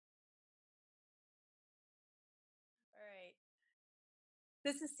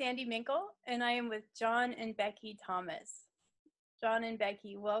This is Sandy Minkle, and I am with John and Becky Thomas. John and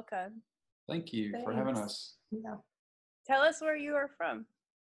Becky, welcome. Thank you for having us. Yeah. Tell us where you are from.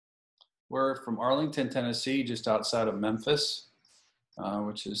 We're from Arlington, Tennessee, just outside of Memphis,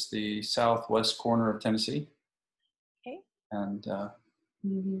 which is the southwest corner of Tennessee. Okay. And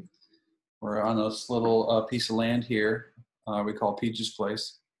we're on this little piece of land here we call Peach's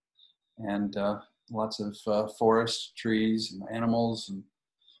Place. And lots of forest, trees, and animals, and,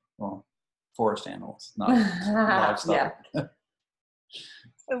 well, forest animals, not livestock. Yeah.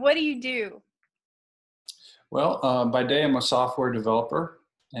 So what do you do? Well, by day I'm a software developer,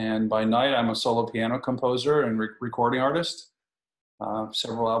 and by night I'm a solo piano composer and recording artist.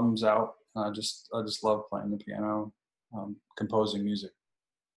 Several albums out. I just love playing the piano, composing music.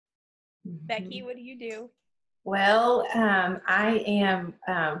 Becky, what do you do? Well, I am,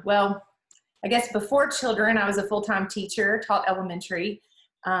 I guess before children, I was a full-time teacher, taught elementary,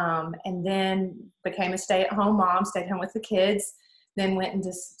 and then became a stay-at-home mom, stayed home with the kids, then went and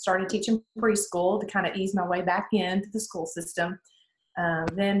just started teaching preschool to kind of ease my way back into the school system.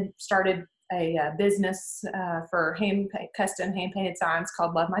 Then started a business for custom hand-painted signs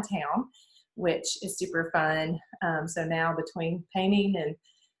called Love My Town, which is super fun. So now between painting and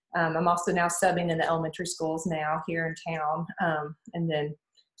I'm also now subbing in the elementary schools now here in town, and then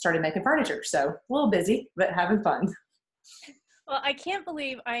started making furniture. So a little busy, but having fun. Well, I can't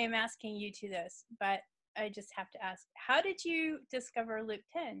believe I am asking you to this, but I just have to ask, how did you discover Luke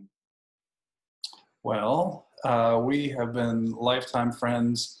 10? Well, we have been lifetime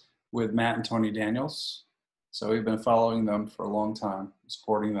friends with Matt and Tony Daniels. So we've been following them for a long time,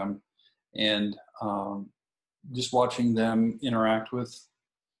 supporting them, and just watching them interact with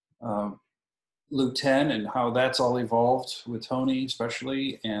Luke 10 and how that's all evolved with Tony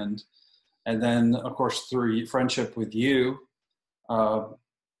especially, and then of course through friendship with you,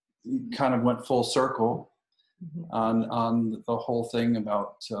 kind of went full circle on the whole thing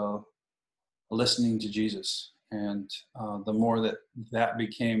about listening to Jesus, and the more that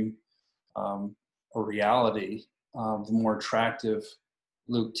became a reality, the more attractive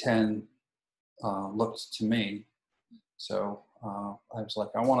Luke 10 looked to me. So I was like,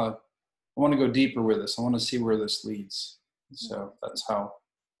 I want to go deeper with this. I want to see where this leads. So that's how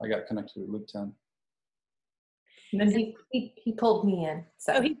I got connected with Luke 10. And then he pulled me in.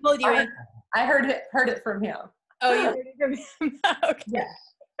 So he pulled you in. I heard it from him. Oh, you heard it from him. Okay. Yeah.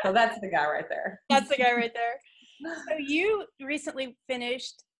 So that's the guy right there. That's the guy right there. So you recently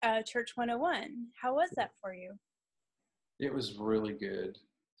finished Church 101. How was that for you? It was really good.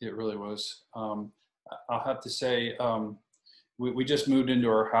 It really was. I'll have to say, we just moved into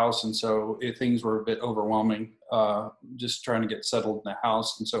our house, and so things were a bit overwhelming, just trying to get settled in the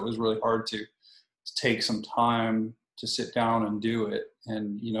house. And so it was really hard to take some time to sit down and do it.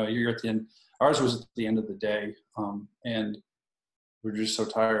 And, you're at the end. Ours was at the end of the day, and we were just so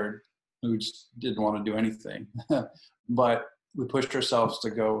tired. We just didn't want to do anything. But we pushed ourselves to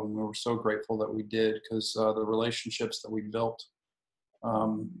go, and we were so grateful that we did, because the relationships that we built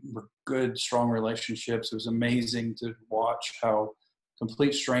were good, strong relationships. It was amazing to watch how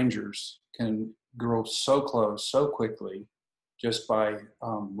complete strangers can grow so close so quickly just by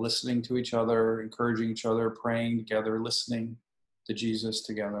listening to each other, encouraging each other, praying together, listening to Jesus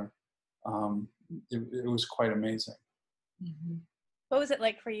together. It was quite amazing. Mm-hmm. What was it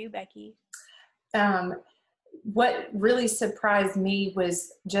like for you, Becky? What really surprised me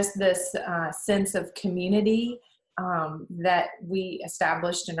was just this sense of community that we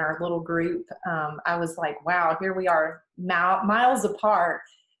established in our little group. I was like, wow, here we are miles apart,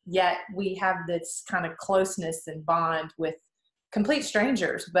 yet we have this kind of closeness and bond with complete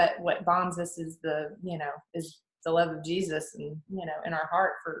strangers. But what bonds us is the love of Jesus, and, in our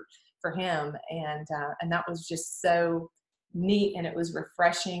heart for him. And that was just so neat, and it was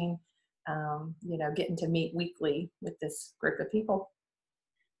refreshing, getting to meet weekly with this group of people.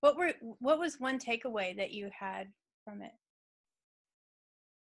 What was one takeaway that you had from it?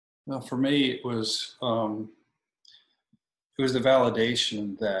 Well, for me, it was the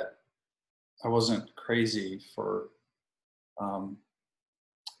validation that I wasn't crazy for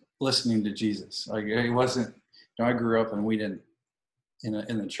listening to Jesus. Like, it wasn't. I grew up and we didn't in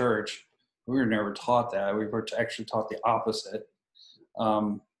the church. We were never taught that. We were actually taught the opposite.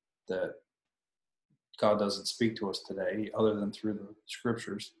 That God doesn't speak to us today, other than through the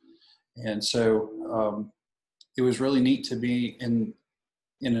scriptures. And so it was really neat to be in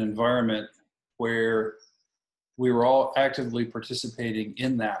an environment where we were all actively participating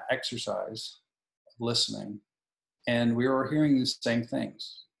in that exercise, listening, and we were hearing the same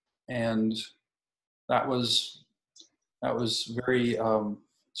things. And that was that was very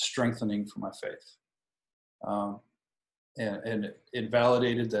strengthening for my faith. And it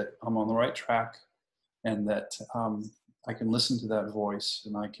validated that I'm on the right track, and that I can listen to that voice,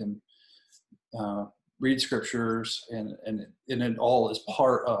 and I can read scriptures, and it all is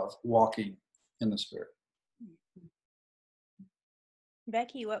part of walking in the Spirit.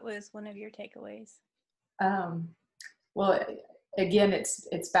 Becky, what was one of your takeaways? Well, again,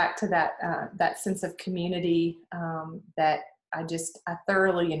 it's back to that sense of community that I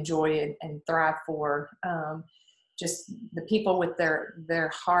thoroughly enjoy and thrive for. Just the people with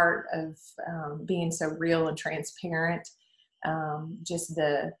their heart of being so real and transparent. Just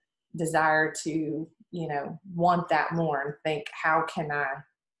the desire to, want that more and think, how can I,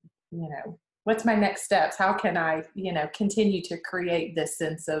 what's my next steps? How can I, continue to create this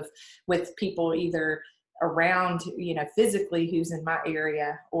sense of, with people either around, physically who's in my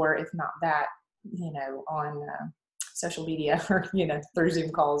area, or if not that, on social media or, through Zoom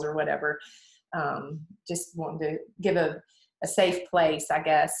calls or whatever. Just wanting to give a safe place, I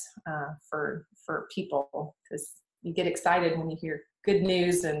guess, for people, because you get excited when you hear good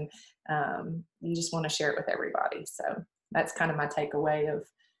news, and you just want to share it with everybody. So that's kind of my takeaway of,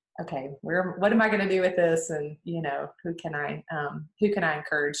 okay, what am I going to do with this? And, who can I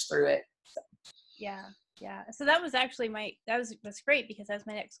encourage through it? So. Yeah. So that was actually that's great, because that's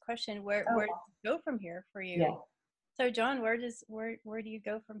my next question. Where does it go from here for you? Yeah. So John, where do you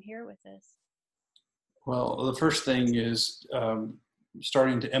go from here with this? Well, the first thing is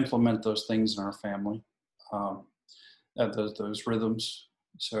starting to implement those things in our family, at those rhythms.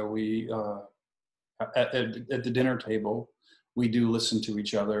 So we, at the dinner table, we do listen to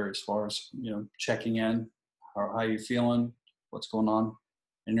each other as far as, checking in, how you feeling, what's going on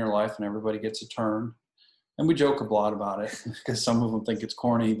in your life, and everybody gets a turn. And we joke a lot about it because some of them think it's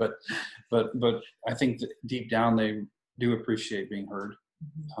corny, but I think that deep down they do appreciate being heard,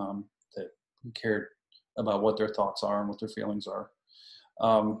 that we cared about what their thoughts are and what their feelings are.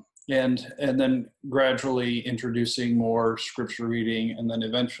 And then gradually introducing more scripture reading, and then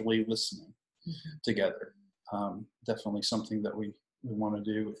eventually listening together. Definitely something that we want to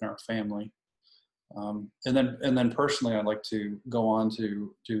do in our family. And then personally, I'd like to go on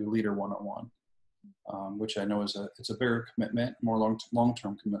to do Leader 101, which I know it's a bigger commitment, more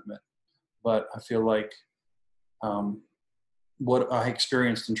long-term commitment. But I feel like what I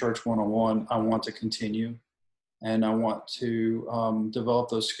experienced in Church 101, I want to continue. And I want to develop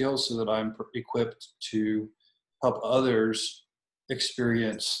those skills so that I'm equipped to help others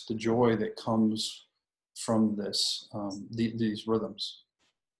experience the joy that comes from this, these rhythms.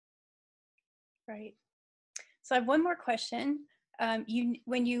 Right. So I have one more question.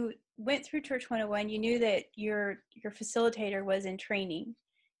 When you went through Church 101, you knew that your facilitator was in training.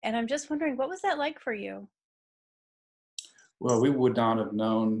 And I'm just wondering, what was that like for you? Well, we would not have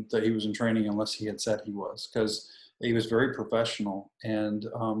known that he was in training unless he had said he was, because he was very professional and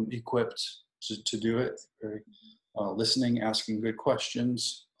equipped to do it. Very listening, asking good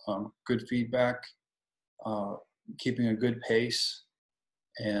questions, good feedback, keeping a good pace,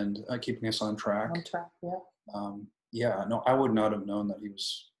 and keeping us on track. On track, yeah. No, I would not have known that he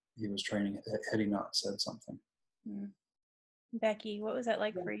was training had he not said something. Becky, what was that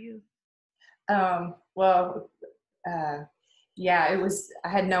like for you? Yeah, it was, I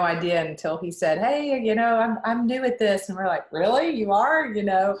had no idea until he said, hey, I'm new at this. And we're like, really? You are?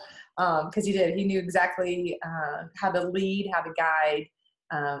 Because he knew exactly how to lead, how to guide,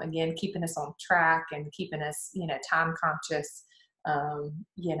 again, keeping us on track and keeping us, time conscious, and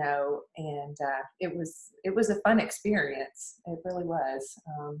it was a fun experience. It really was.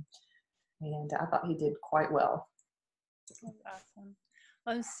 And I thought he did quite well. That's awesome.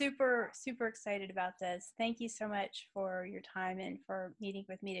 Well, I'm super, super excited about this. Thank you so much for your time and for meeting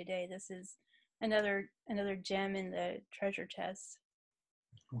with me today. This is another gem in the treasure chest.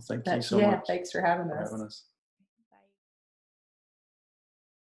 Well, thank you so much. Yeah, thanks for having us.